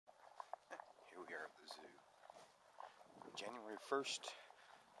Zoo. January 1st,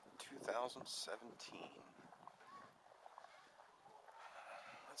 2017.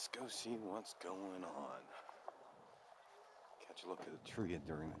 Let's go see what's going on. Catch a look at the tree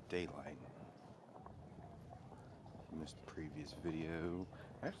during the daylight. If you missed the previous video.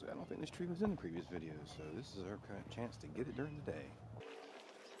 Actually, I don't think this tree was in the previous video, so this is our chance to get it during the day.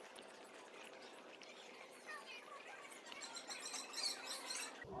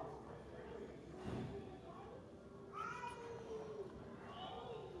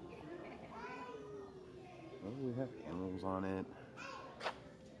 Well, we have animals on it.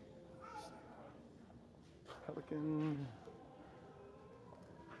 Pelican,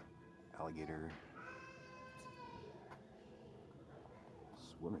 alligator,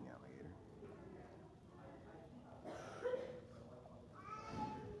 swimming alligator,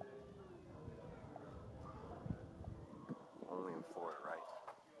 only in Florida, right?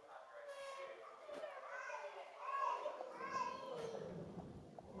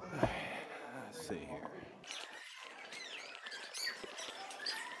 Let's see here.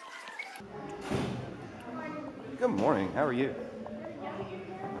 Good morning. How are you?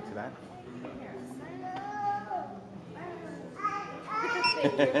 Not too bad.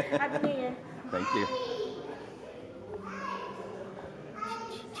 Thank you. Happy New Year. Thank you.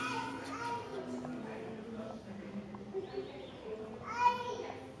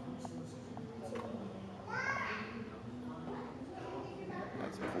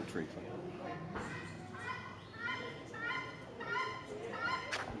 That's a cool tree.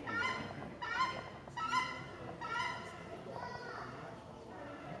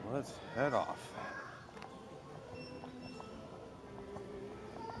 Let's head off.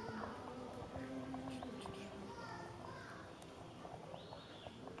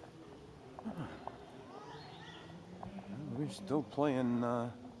 We're still playing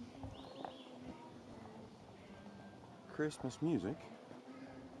Christmas music.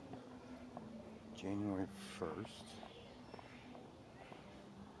 January 1st.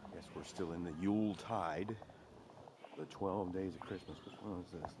 Guess we're still in the Yule tide. The 12 days of Christmas. Which one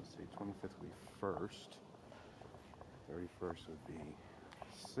is this? Let's see. 25th would be 1st. 31st would be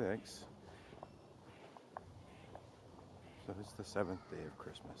 6th. So it's the 7th day of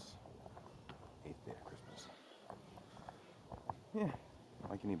Christmas. 8th day of Christmas. Yeah,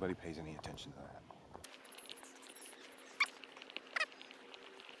 not like anybody pays any attention to that.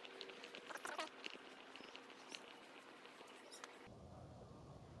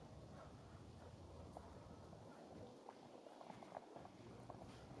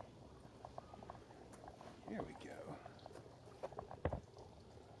 Here we go.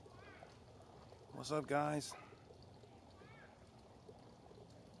 What's up, guys?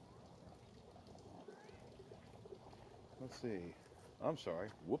 Let's see. I'm sorry.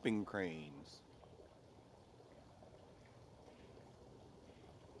 Whooping cranes.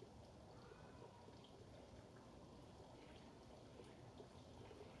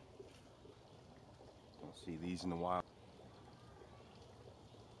 Don't see these in the wild.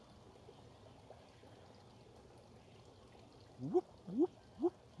 Whoop, whoop,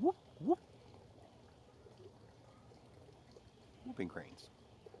 whoop, whoop, whoop. Whooping cranes.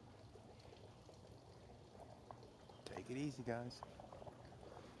 Take it easy, guys.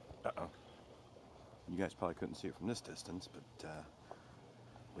 Uh-oh. You guys probably couldn't see it from this distance, but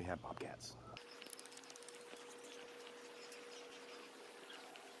we have bobcats.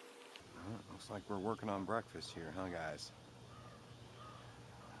 Looks like we're working on breakfast here, huh, guys?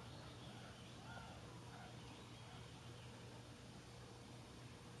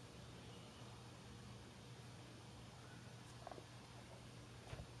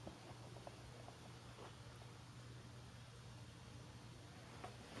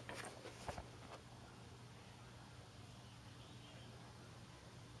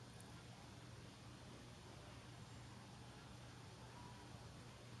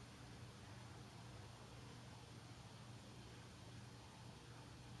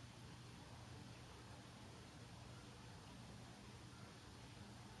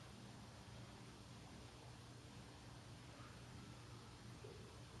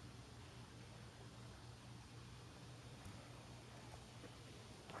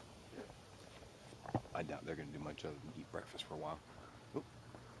 I doubt they're going to do much other than eat breakfast for a while. Oop.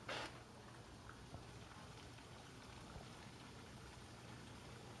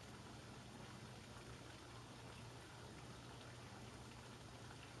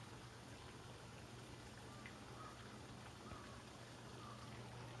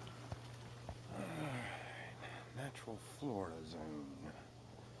 Natural Florida zone.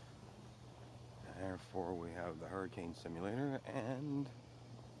 Therefore, we have the hurricane simulator and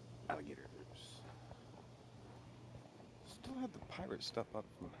alligators. have the pirate stuff up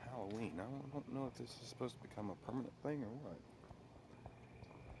from Halloween. I don't know if this is supposed to become a permanent thing or what.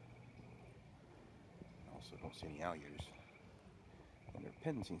 I also don't see any alligators. And their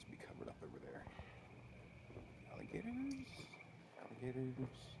pen seems to be covered up over there. Alligators? Alligators?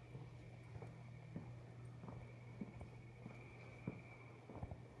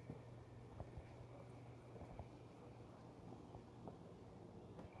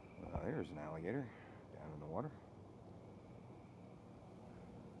 There's an alligator down in the water.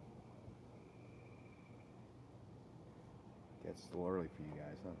 Guess it's a little early for you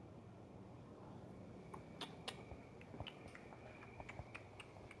guys, huh?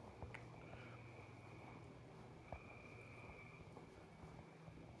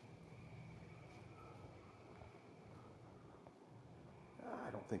 I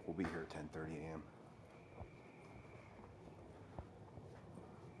don't think we'll be here at 10:30 a.m.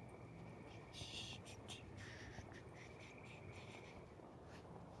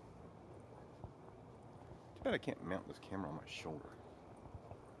 Too bad I can't mount this camera on my shoulder.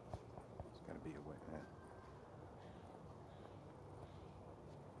 It's got to be a way.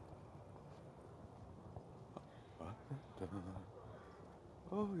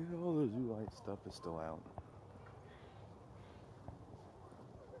 Oh yeah, all the zoo light stuff is still out.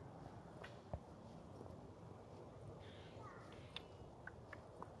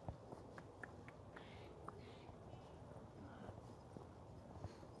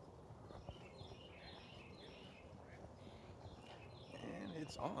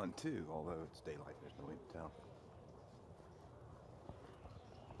 It's on too, although it's daylight, there's no way to tell.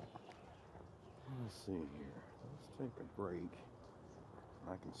 Let's see here. Let's take a break.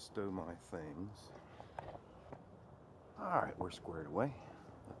 I can stow my things. Alright, we're squared away.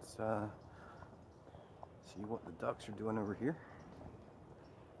 Let's see what the ducks are doing over here.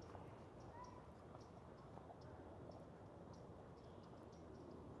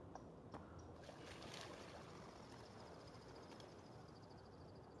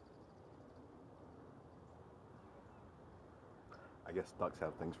 I guess ducks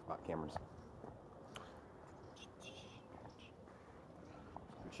have things about cameras.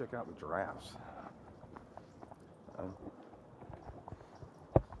 Check out the giraffes. Come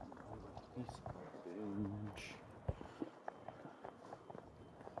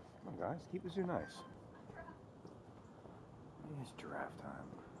on, guys, keep the zoo nice. It's giraffe time.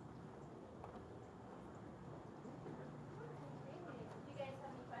 You guys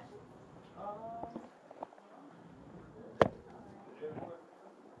have any questions?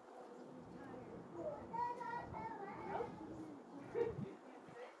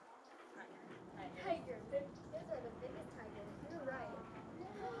 Tiger. Those are the biggest tigers. You're right.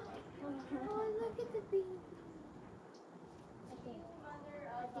 Oh, look at the baby. I think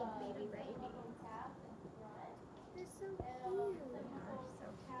baby, right? They're so cute.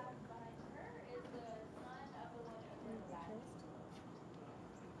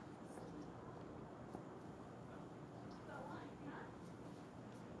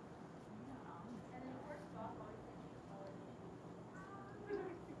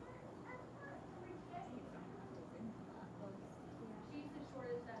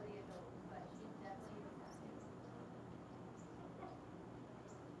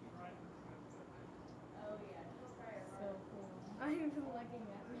 I'm even looking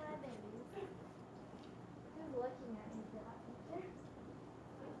at me. Hi, babies. Who's looking at me for that picture?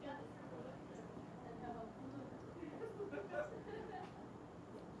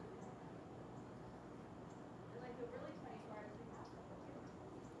 Like a really tiny part of the house.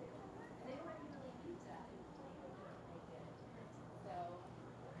 And they don't really use that. It's like it. So.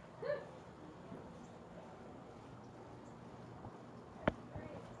 Great.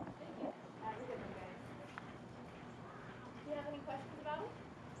 Thank you. Have a good one, guys. Do you have any questions about it?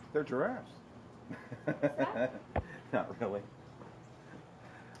 They're giraffes. What's that? Not really.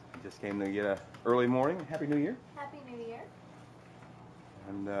 Just came to get a early morning. Happy New Year. Happy New Year.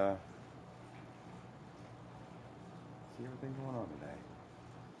 And see everything going on today.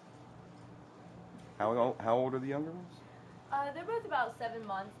 How old are the younger ones? They're both about 7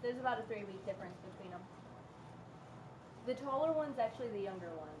 months. There's about a 3-week difference between them. The taller one's actually the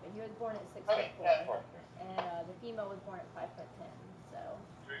younger one, but he was born at 6'4", and the female was born at 5'10". So.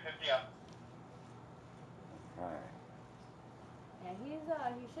 350 up. All right. Yeah, he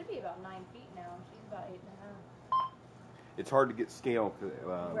should be about 9 feet now. She's about 8.5. It's hard to get scale.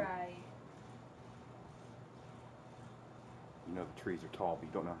 Right. You know the trees are tall, but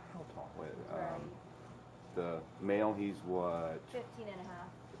you don't know how tall. Right. The male, he's what? 15.5.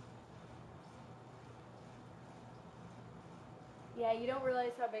 Yeah, you don't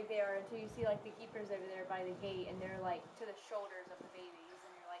realize how big they are until you see like the keepers over there by the gate, and they're like to the shoulders of the babies,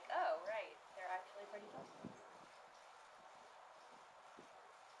 and you're like, oh right, they're actually pretty tall.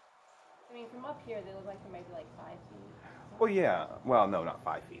 I mean, from up here, they look like they're maybe like 5 feet. Well, yeah. Well, no, not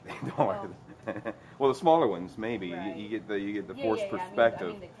 5 feet. Well, well, the smaller ones maybe. Right. You get the Yeah, forced yeah, yeah. perspective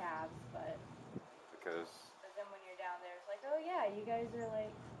I mean the calves, but because then when you're down there, it's like, oh yeah, you guys are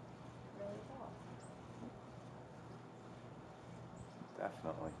like really tall.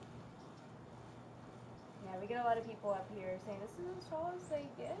 definitely. Yeah, we get a lot of people up here saying this is as tall as they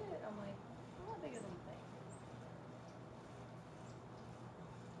get. I'm like, I'm a lot bigger than you think.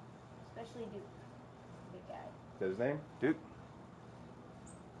 Especially Duke, big guy. Is that his name? Duke.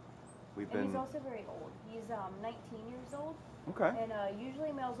 And he's also very old. He's 19 years old. Okay. And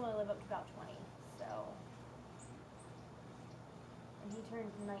usually males only live up to about 20. So, and he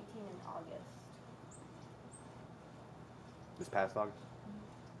turned 19 in August. This past August.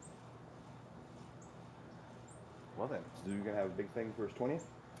 Well then, so you're gonna have a big thing for his 20th?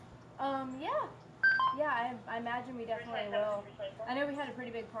 Yeah. Yeah, I imagine we definitely will. I know we had a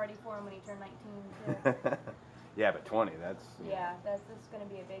pretty big party for him when he turned 19 too. Yeah, but 20, that's... Yeah, that's going to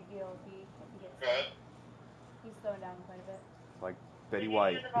be a big deal if he gets it. He's slowing down quite a bit. Like Betty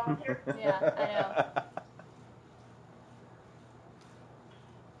White. Yeah, I know.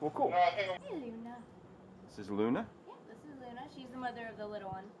 Well, cool. Hey, Luna. This is Luna? Yeah, this is Luna. She's the mother of the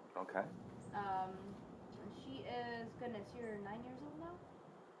little one. Okay. She is, goodness, you're 9 years old now?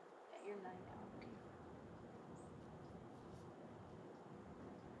 Yeah, you're 9 now.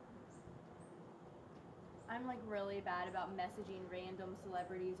 I'm like really bad about messaging random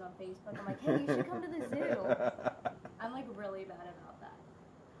celebrities on Facebook. I'm like, hey, you should come to the zoo. I'm like really bad about that.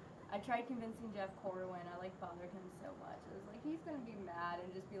 I tried convincing Jeff Corwin. I like bothered him so much. I was like, he's gonna be mad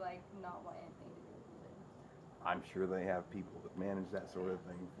and just be like, not want anything to do with it. I'm sure they have people that manage that sort of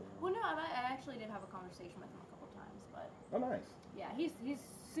thing. Well, no, I actually did have a conversation with him a couple times, but Oh, nice. yeah, he's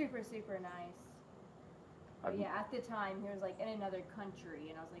super nice. But yeah, at the time he was like in another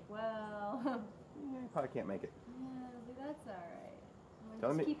country, and I was like, well, Yeah, you probably can't make it. yeah, but that's all right. Tell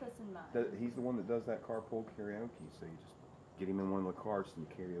Just me- keep us in mind. He's the one that does that carpool karaoke, so you just get him in one of the cars and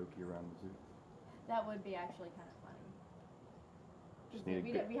karaoke around the zoo. That would be actually kind of funny. Just need a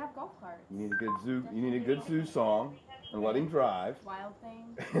good, We have golf carts. you need a good zoo. You need a good zoo song, and let him drive. Wild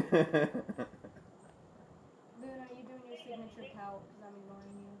thing. Luna, are you doing your signature pout? Because I'm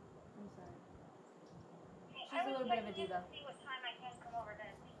ignoring you. I'm sorry. She's a little bit of a diva.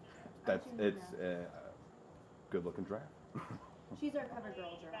 That's it's a good-looking giraffe. She's our cover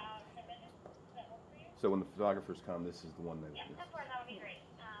girl giraffe. So when the photographers come, this is the one they.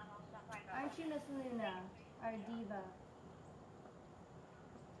 Aren't you Miss Luna, our diva?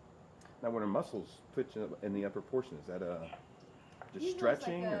 Now, when her muscles twitch in the upper portion, is that just Usually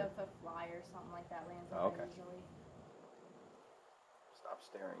stretching? It's like or? if a fly or something like that lands on Oh, her okay. usually. Stop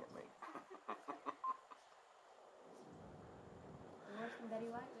staring at me. Worse than Betty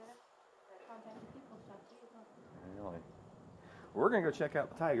White, yeah. Contacted people stuff too. Really? We're gonna go check out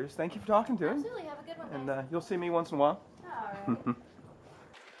the tigers. Thank you for talking to him. Absolutely, have a good one, guys. And you'll see me once in a while. All right.